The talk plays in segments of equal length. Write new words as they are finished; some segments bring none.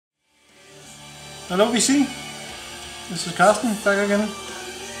Hello VC, this is Carsten back again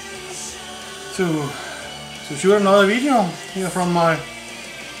to shoot another video here from my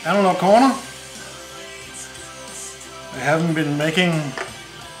analog corner. I haven't been making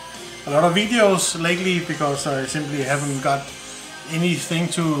a lot of videos lately because I simply haven't got anything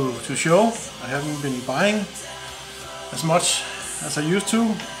to show. I haven't been buying as much as I used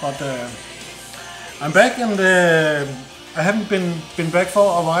to, but I'm back, and I haven't been back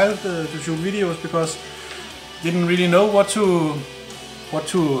for a while to shoot videos because didn't really know what to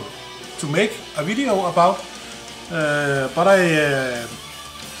make a video about. But I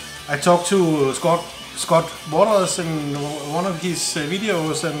talked to Scott Waters in one of his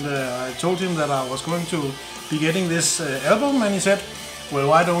videos, and I told him that I was going to be getting this album, and he said, well,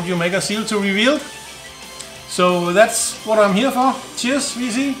 why don't you make a seal to reveal? So that's what I'm here for. Cheers,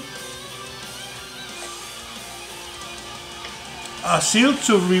 VC. A seal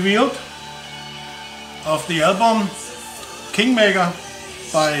to reveal of the album Kingmaker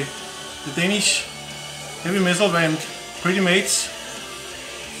by the Danish heavy metal band Maids.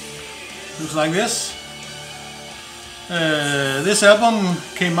 Looks like this. This album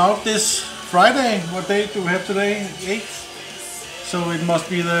came out this Friday. What date do we have today? 8th. So it must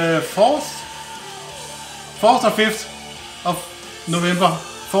be the 4th or 5th of November.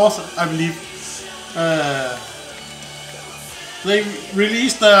 4th, I believe. They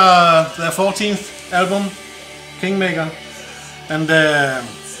released their 14th album, Kingmaker, and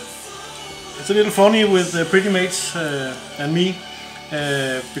it's a little funny with Maids and me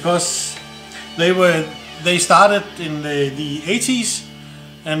because they started in the 80s,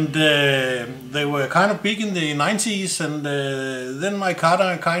 and they were kind of big in the 90s, and then I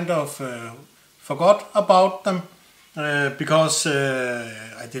kind of forgot about them because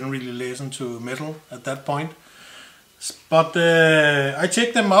I didn't really listen to metal at that point. But I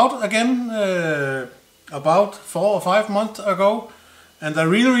checked them out again about 4 or 5 months ago, and I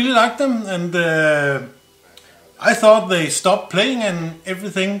really liked them, and I thought they stopped playing and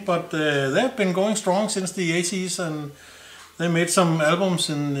everything, but they've been going strong since the 80s, and they made some albums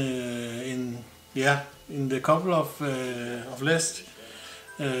in the couple of last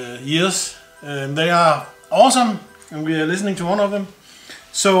years, and they are awesome, and we are listening to one of them.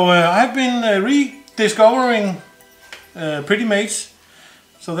 So I've been rediscovering Maids,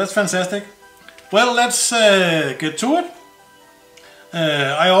 so that's fantastic. Well, let's get to it.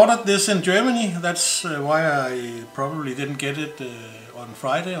 I ordered this in Germany. That's why I probably didn't get it on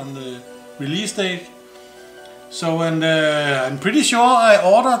Friday on the release date. So, and I'm pretty sure I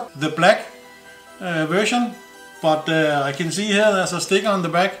ordered the black version, but I can see here there's a sticker on the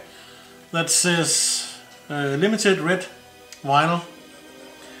back that says limited red vinyl.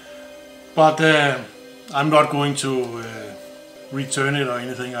 But I'm not going to return it or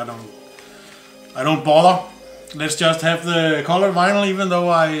anything. I don't bother. Let's just have the colored vinyl, even though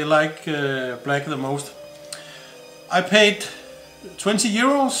I like black the most. I paid 20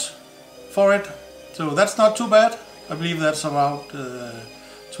 euros for it, so that's not too bad. I believe that's about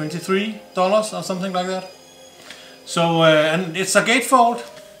 $23 or something like that. So and it's a gatefold.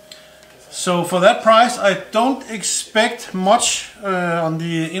 So for that price, I don't expect much on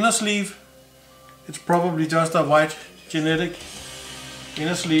the inner sleeve. It's probably just a white genetic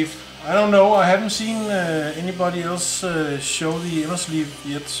inner sleeve. I don't know, I haven't seen anybody else show the inner sleeve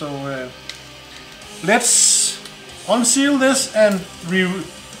yet, so let's unseal this and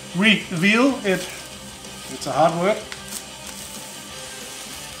reveal it. It's a hard word.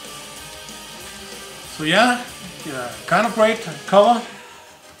 So yeah, kind of great cover,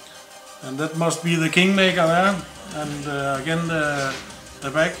 and that must be the Kingmaker there, and again the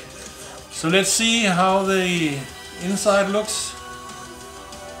back. So let's see how the inside looks.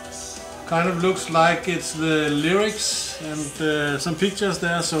 Kind of looks like it's the lyrics and some pictures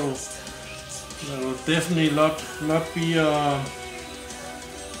there, so there will definitely not be a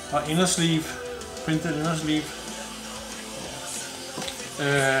inner sleeve, printed inner sleeve.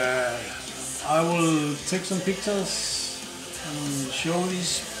 I will take some pictures and show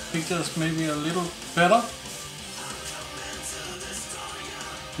these pictures maybe a little better.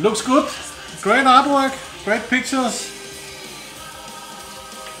 Looks good, great artwork, great pictures.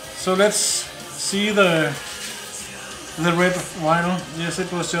 So let's see the red vinyl. Yes, it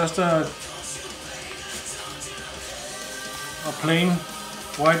was just a plain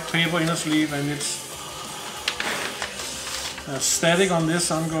white paper inner sleeve, and it's static on this.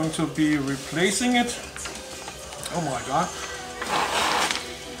 I'm going to be replacing it. Oh my god.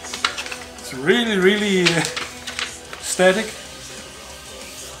 It's really static.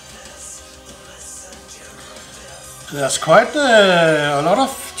 There's quite a lot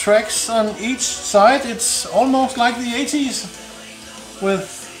of tracks on each side. It's almost like the 80s with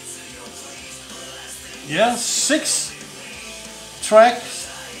 6 tracks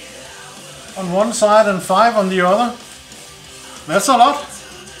on one side and 5 on the other. That's a lot.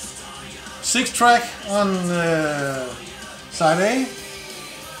 6 track on side A,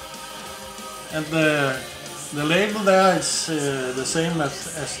 and the label there is the same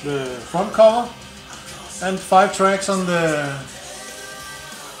as the front cover, and 5 tracks on the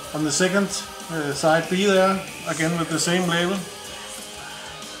second side B there, again with the same label.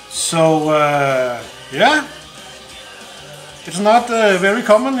 So yeah, it's not very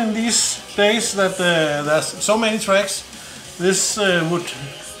common in these days that there's so many tracks. This would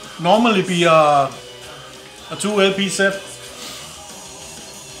normally be a 2 LP set.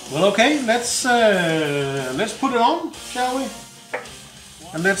 Well, okay, let's put it on, shall we?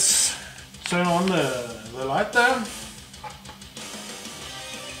 And let's turn on the light there.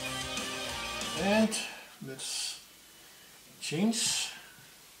 And let's change.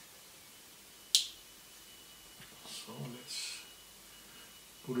 So let's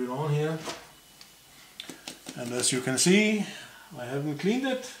put it on here. And as you can see, I haven't cleaned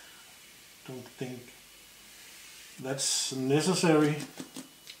it. Don't think that's necessary.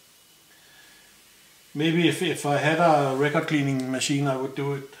 Maybe if I had a record cleaning machine, I would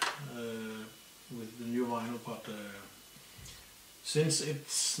do it with the new vinyl, but since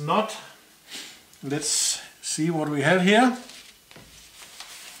it's not, let's see what we have here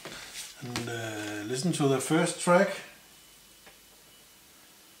and listen to the first track.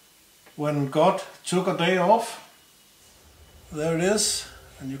 When God Took a Day Off. There it is,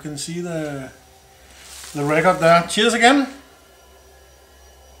 and you can see the record there. Cheers again.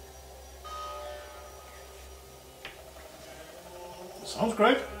 Sounds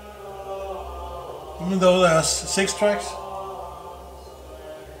great, even though there's 6 tracks.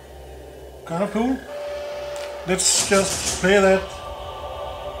 Kind of cool. Let's just play that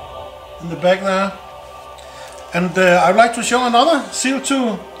in the back there. And I'd like to show another Seal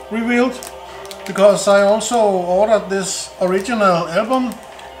 2 revealed, because I also ordered this original album,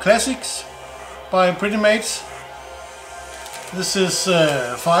 Classics by Pretty Maids. This is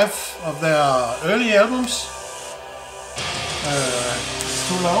 5 of their early albums. It's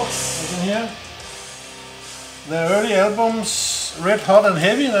too loud, you can hear. Their early albums, Red Hot and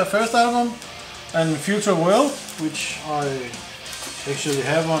Heavy, their first album, and Future World, which I actually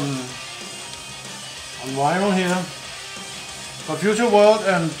have on vinyl here. But Future World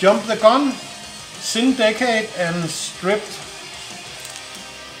and Jump the Gun, Sin Decade and Stripped.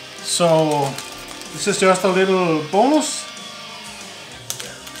 So this is just a little bonus.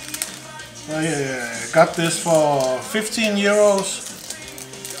 I got this for 15 euros,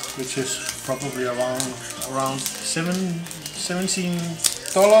 which is probably around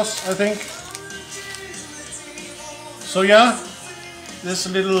 $17, I think. So yeah, this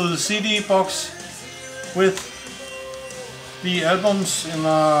little CD box with the albums in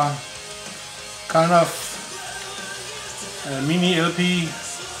a kind of mini LP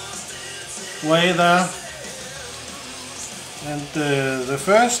way there. And the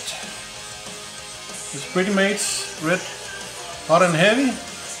first is Pretty Maids, Red Hot and Heavy.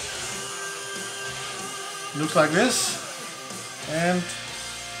 Looks like this, and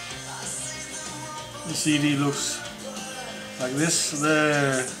the CD looks like this.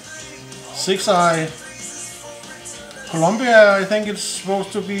 The 6i Columbia, I think it's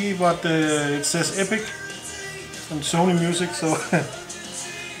supposed to be, but it says Epic and Sony Music. So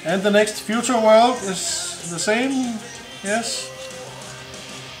and the next Future World is the same, yes,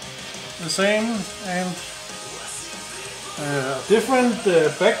 the same, and a different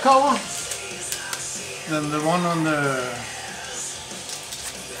back cover than the one on the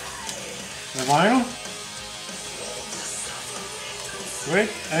vinyl.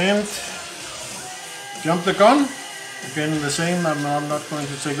 Great. And Jump the Gun, again the same. I'm not going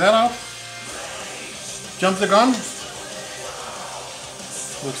to take that out. Jump the Gun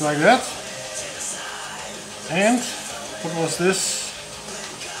looks like that. And what was this?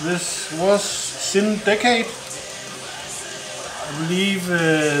 This was Sin Decade. I believe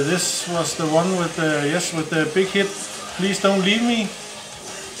this was the one with the, yes, with the big hit Please Don't Leave Me,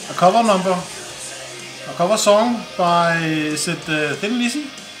 a cover number, a cover song by, is it Thin Lizzy?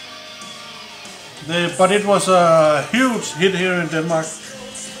 But it was a huge hit here in Denmark.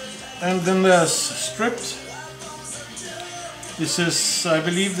 And then there's Stripped. This is, I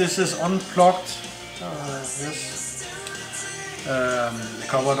believe this is Unplugged. Yes. The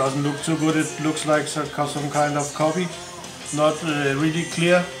cover doesn't look too good. It looks like some kind of copy. Not really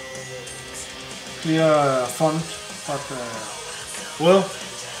clear font, but well,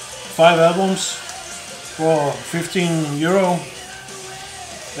 5 albums for 15 euro.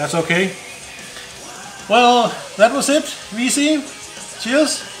 That's okay. Well, that was it, VC.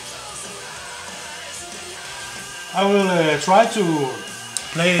 Cheers. I will try to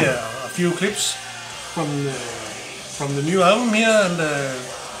play a few clips from the new album here, and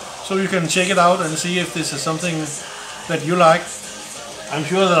so you can check it out and see if this is something that you like. I'm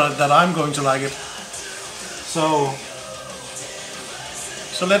sure that I'm going to like it. So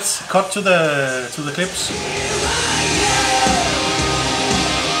let's cut to the clips.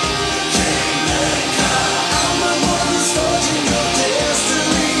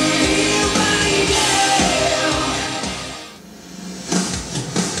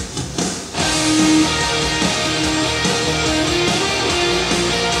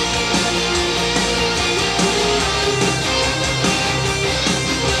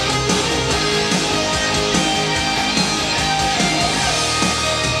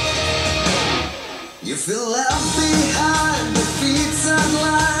 You feel left behind, defeats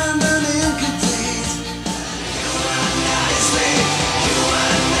unlined and incomplete. You are not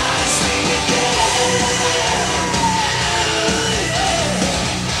sleep again.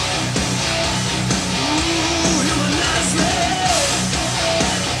 Ooh, you are not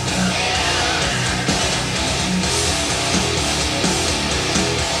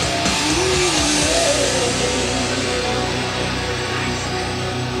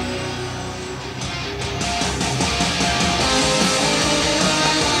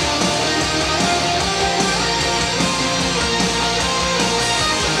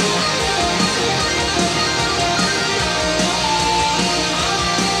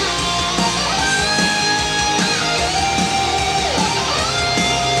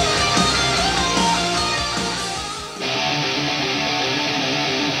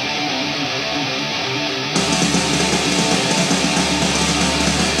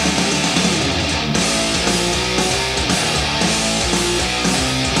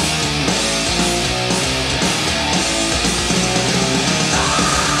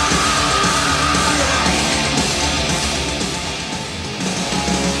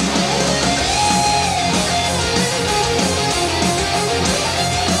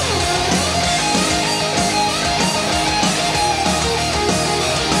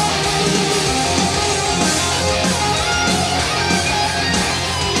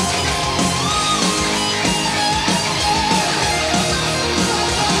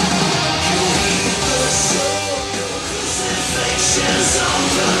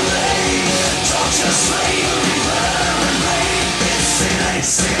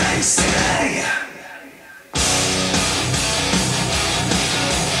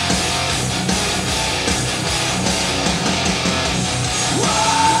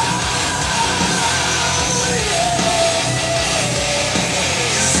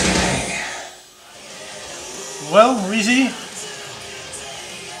Well, VC,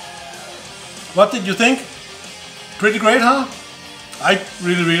 what did you think? Pretty great, huh? I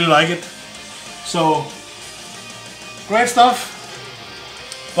really like it. So, great stuff.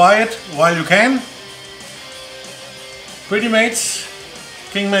 Buy it while you can. Pretty Maids,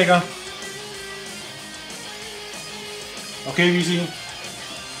 Kingmaker. Okay, VC,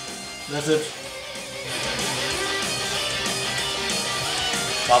 that's it.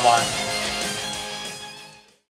 Bye bye.